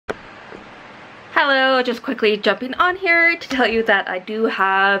Hello, just quickly jumping on here to tell you that I do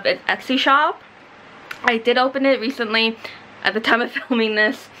have an Etsy shop. I did open it recently at the time of filming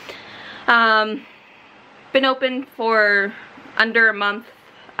this. Been open for under a month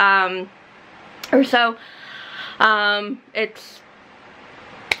or so. It's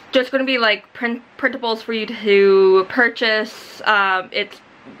just going to be like printables for you to purchase. It's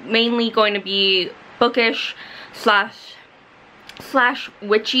mainly going to be bookish slash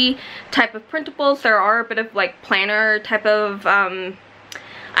witchy type of printables. There are a bit of like planner type of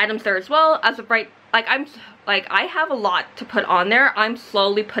items there as well. As of right, I have a lot to put on there. I'm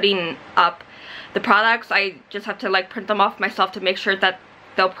slowly putting up the products. I just have to like print them off myself to make sure that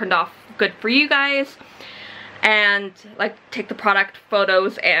they'll print off good for you guys, and like take the product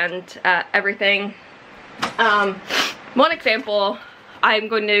photos and everything. One example, I'm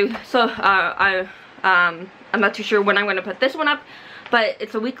going to, I'm not too sure when I'm going to put this one up, but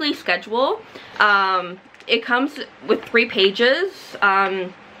it's a weekly schedule. It comes with 3 pages,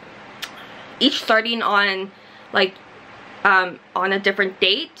 each starting on like on a different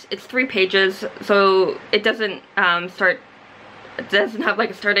date. It's 3 pages, so it doesn't it doesn't have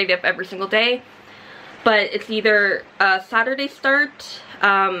like a start date of every single day, but it's either a Saturday start,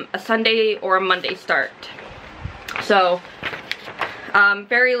 a Sunday, or a Monday start. So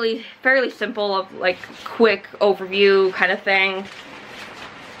fairly simple, of like quick overview kind of thing.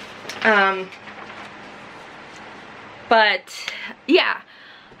 But yeah,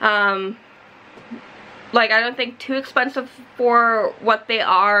 like I don't think too expensive for what they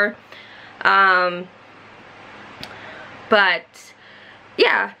are. But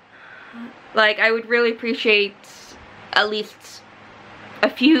yeah, like I would really appreciate at least a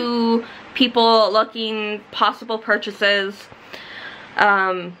few people looking possible purchases.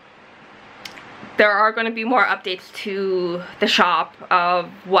 There are going to be more updates to the shop of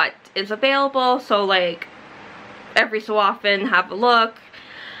what is available, so like every so often have a look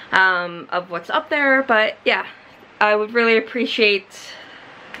of what's up there. But yeah, I would really appreciate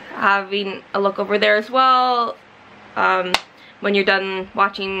having a look over there as well when you're done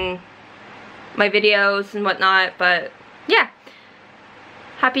watching my videos and whatnot. But yeah,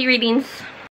 happy readings.